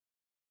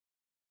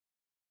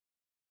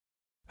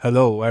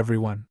Hello,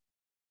 everyone.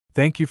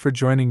 Thank you for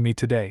joining me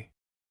today.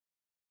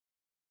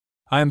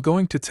 I am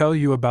going to tell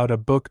you about a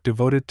book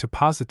devoted to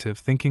positive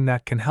thinking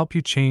that can help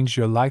you change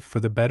your life for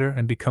the better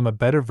and become a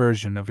better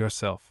version of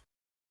yourself.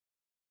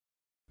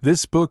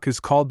 This book is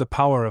called The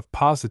Power of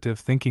Positive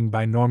Thinking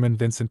by Norman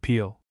Vincent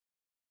Peale.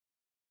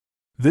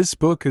 This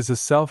book is a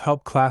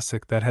self-help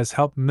classic that has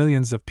helped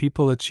millions of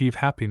people achieve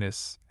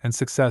happiness and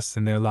success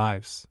in their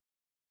lives.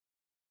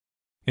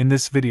 In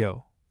this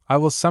video, I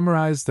will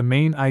summarize the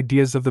main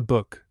ideas of the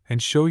book and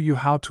show you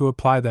how to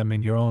apply them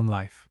in your own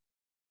life.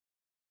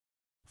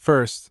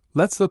 First,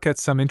 let's look at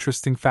some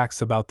interesting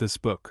facts about this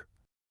book.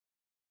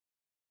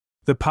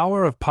 The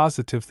Power of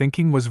Positive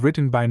Thinking was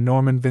written by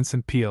Norman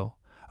Vincent Peale,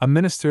 a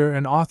minister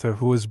and author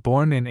who was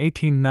born in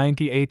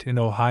 1898 in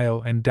Ohio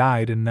and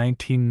died in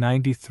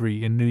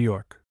 1993 in New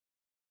York.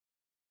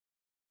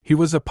 He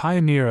was a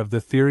pioneer of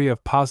the theory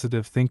of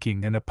positive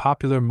thinking and a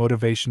popular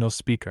motivational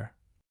speaker.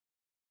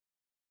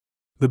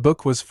 The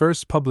book was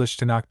first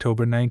published in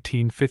October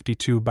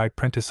 1952 by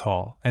Prentice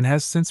Hall and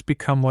has since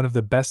become one of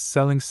the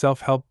best-selling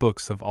self-help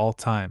books of all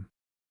time.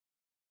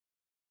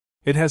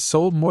 It has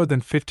sold more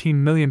than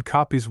 15 million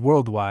copies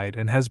worldwide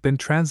and has been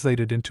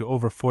translated into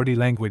over 40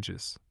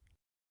 languages.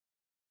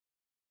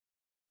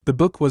 The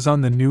book was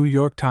on the New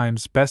York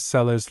Times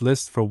bestsellers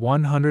list for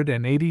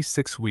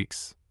 186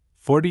 weeks,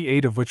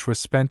 48 of which were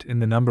spent in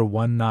the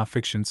 #1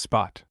 nonfiction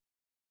spot.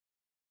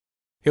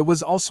 It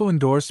was also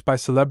endorsed by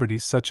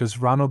celebrities such as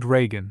Ronald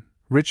Reagan,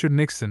 Richard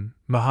Nixon,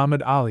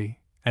 Muhammad Ali,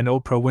 and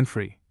Oprah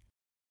Winfrey.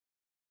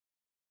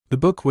 The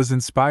book was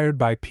inspired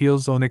by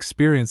Peale's own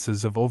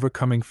experiences of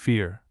overcoming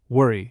fear,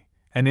 worry,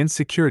 and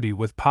insecurity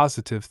with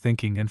positive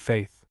thinking and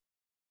faith.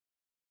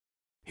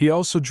 He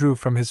also drew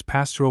from his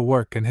pastoral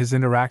work and his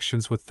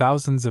interactions with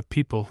thousands of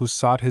people who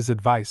sought his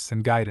advice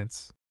and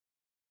guidance.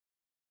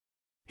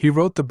 He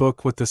wrote the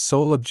book with the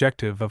sole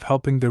objective of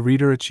helping the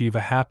reader achieve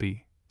a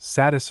happy,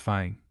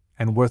 satisfying,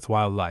 and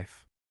worthwhile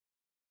life.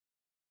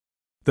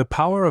 The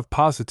power of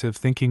positive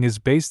thinking is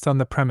based on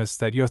the premise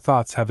that your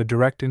thoughts have a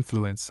direct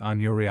influence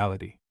on your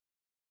reality.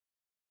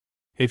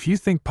 If you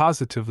think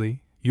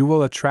positively, you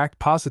will attract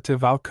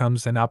positive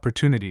outcomes and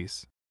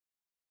opportunities.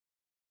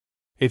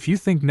 If you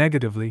think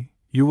negatively,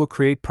 you will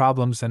create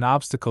problems and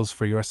obstacles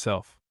for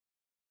yourself.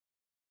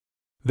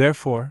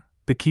 Therefore,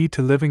 the key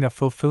to living a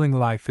fulfilling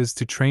life is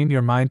to train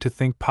your mind to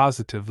think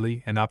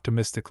positively and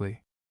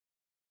optimistically.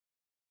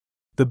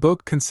 The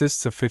book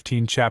consists of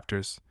 15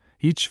 chapters,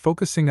 each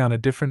focusing on a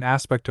different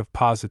aspect of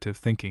positive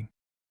thinking.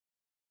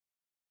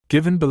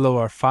 Given below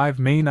are 5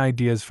 main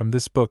ideas from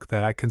this book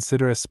that I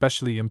consider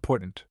especially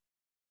important.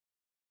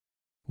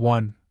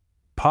 1.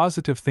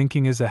 Positive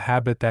thinking is a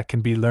habit that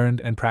can be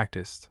learned and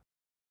practiced.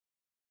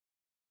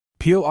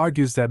 Peale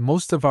argues that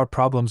most of our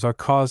problems are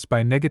caused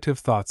by negative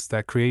thoughts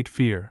that create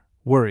fear,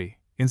 worry,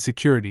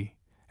 insecurity,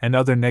 and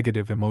other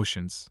negative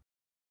emotions.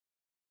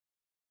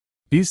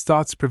 These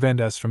thoughts prevent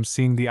us from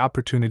seeing the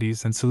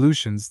opportunities and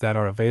solutions that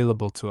are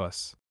available to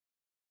us.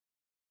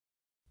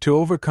 To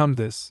overcome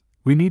this,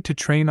 we need to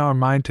train our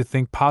mind to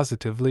think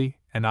positively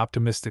and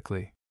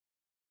optimistically.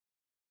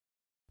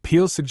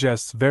 Peale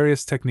suggests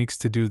various techniques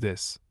to do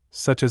this,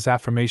 such as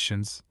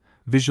affirmations,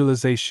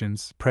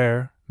 visualizations,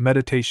 prayer,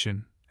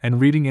 meditation,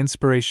 and reading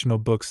inspirational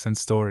books and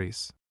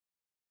stories.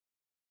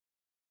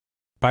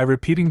 By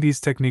repeating these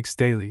techniques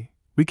daily,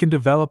 we can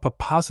develop a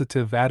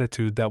positive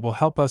attitude that will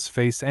help us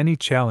face any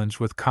challenge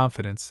with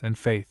confidence and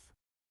faith.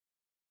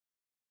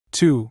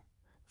 2.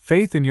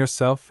 Faith in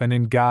yourself and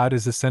in God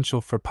is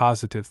essential for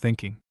positive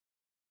thinking.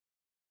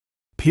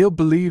 Peale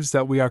believes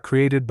that we are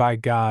created by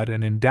God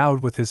and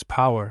endowed with His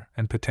power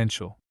and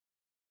potential.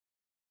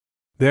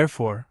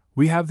 Therefore,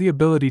 we have the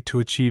ability to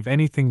achieve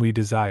anything we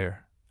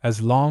desire,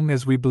 as long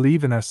as we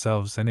believe in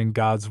ourselves and in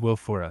God's will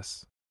for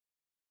us.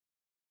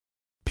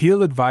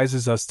 Peale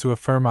advises us to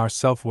affirm our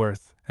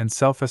self-worth and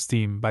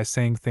self-esteem by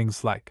saying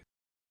things like,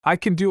 "I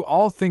can do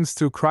all things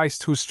through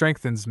Christ who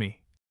strengthens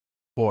me,"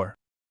 or,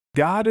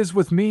 "God is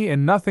with me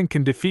and nothing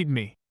can defeat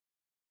me."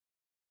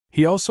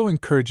 He also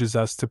encourages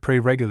us to pray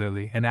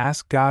regularly and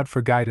ask God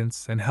for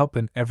guidance and help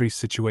in every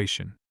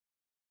situation.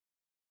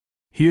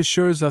 He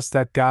assures us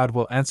that God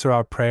will answer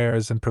our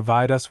prayers and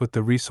provide us with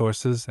the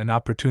resources and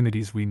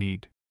opportunities we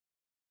need.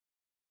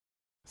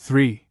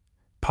 3.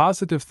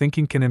 Positive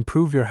thinking can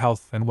improve your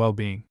health and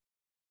well-being.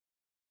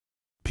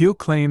 Peale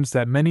claims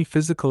that many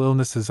physical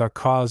illnesses are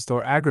caused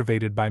or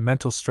aggravated by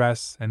mental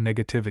stress and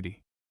negativity.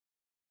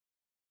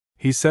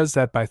 He says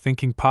that by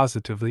thinking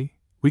positively,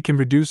 we can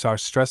reduce our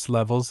stress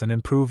levels and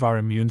improve our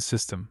immune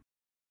system.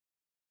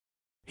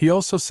 He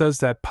also says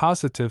that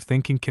positive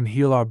thinking can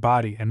heal our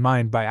body and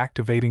mind by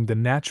activating the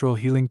natural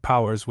healing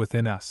powers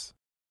within us.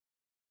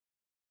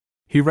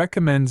 He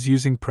recommends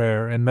using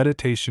prayer and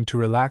meditation to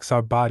relax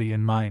our body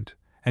and mind,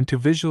 and to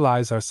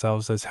visualize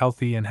ourselves as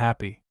healthy and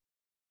happy.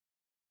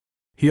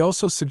 He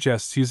also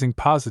suggests using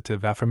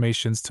positive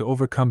affirmations to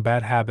overcome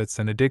bad habits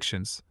and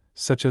addictions,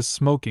 such as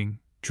smoking,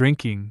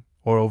 drinking,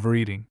 or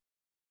overeating.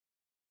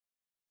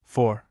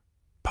 4.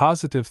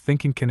 Positive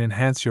thinking can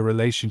enhance your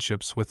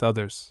relationships with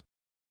others.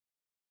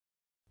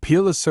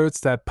 Peale asserts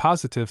that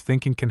positive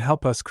thinking can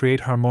help us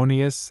create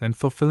harmonious and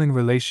fulfilling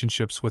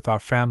relationships with our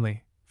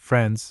family,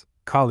 friends,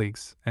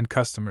 colleagues, and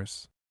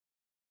customers.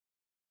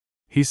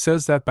 He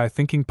says that by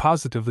thinking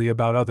positively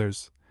about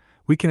others,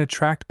 we can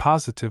attract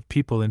positive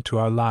people into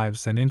our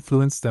lives and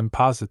influence them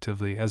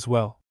positively as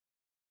well.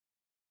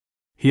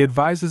 He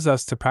advises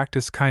us to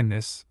practice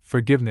kindness,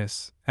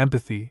 forgiveness,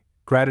 empathy,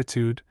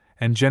 gratitude,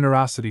 and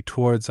generosity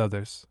towards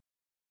others.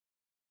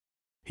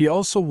 He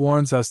also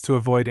warns us to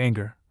avoid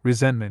anger,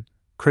 resentment,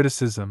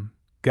 criticism,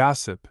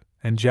 gossip,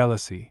 and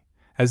jealousy,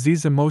 as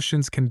these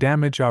emotions can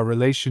damage our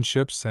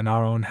relationships and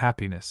our own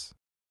happiness.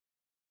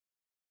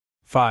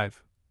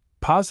 5.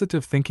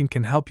 Positive thinking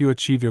can help you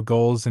achieve your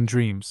goals and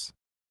dreams.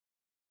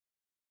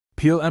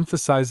 Peale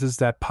emphasizes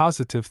that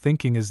positive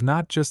thinking is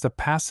not just a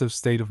passive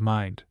state of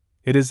mind,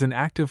 it is an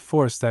active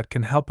force that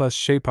can help us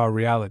shape our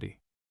reality.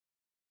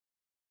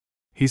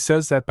 He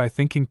says that by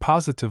thinking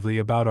positively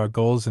about our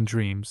goals and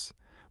dreams,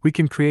 we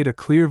can create a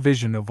clear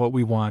vision of what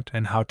we want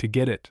and how to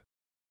get it.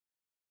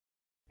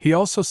 He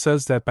also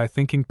says that by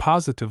thinking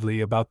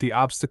positively about the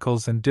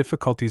obstacles and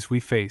difficulties we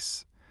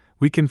face,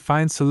 we can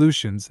find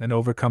solutions and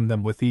overcome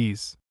them with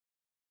ease.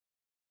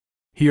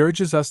 He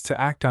urges us to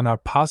act on our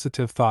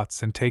positive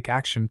thoughts and take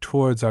action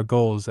towards our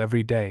goals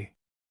every day.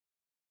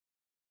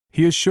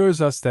 He assures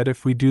us that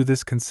if we do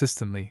this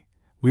consistently,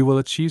 we will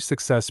achieve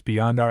success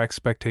beyond our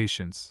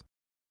expectations.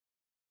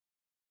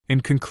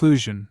 In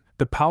conclusion,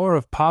 the power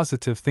of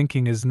positive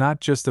thinking is not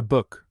just a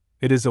book,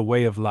 it is a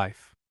way of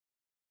life.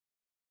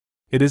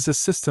 It is a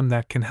system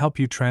that can help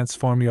you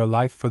transform your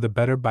life for the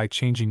better by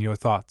changing your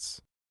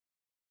thoughts.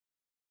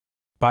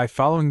 By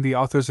following the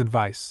author's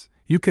advice,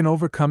 you can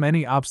overcome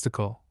any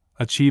obstacle,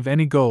 achieve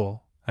any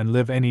goal, and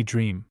live any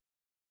dream.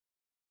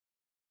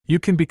 You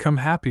can become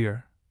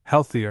happier,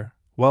 healthier,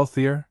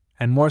 wealthier,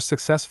 and more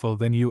successful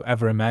than you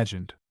ever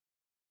imagined.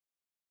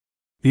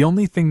 The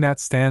only thing that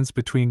stands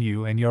between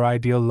you and your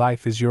ideal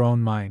life is your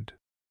own mind.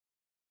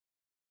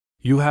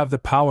 You have the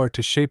power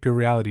to shape your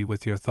reality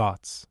with your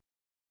thoughts.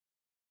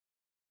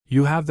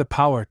 You have the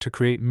power to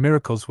create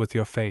miracles with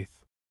your faith.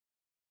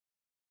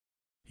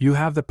 You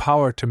have the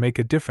power to make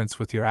a difference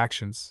with your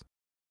actions.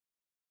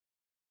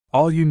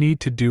 All you need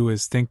to do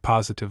is think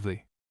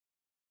positively.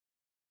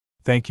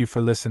 Thank you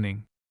for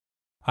listening.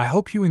 I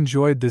hope you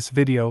enjoyed this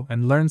video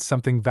and learned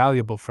something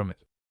valuable from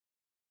it.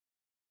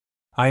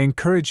 I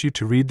encourage you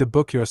to read the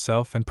book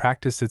yourself and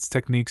practice its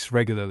techniques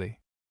regularly.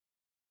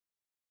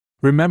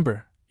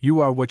 Remember,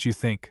 you are what you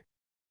think.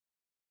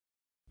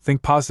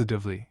 Think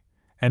positively,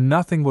 and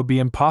nothing will be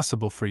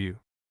impossible for you.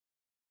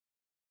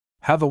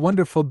 Have a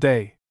wonderful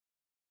day.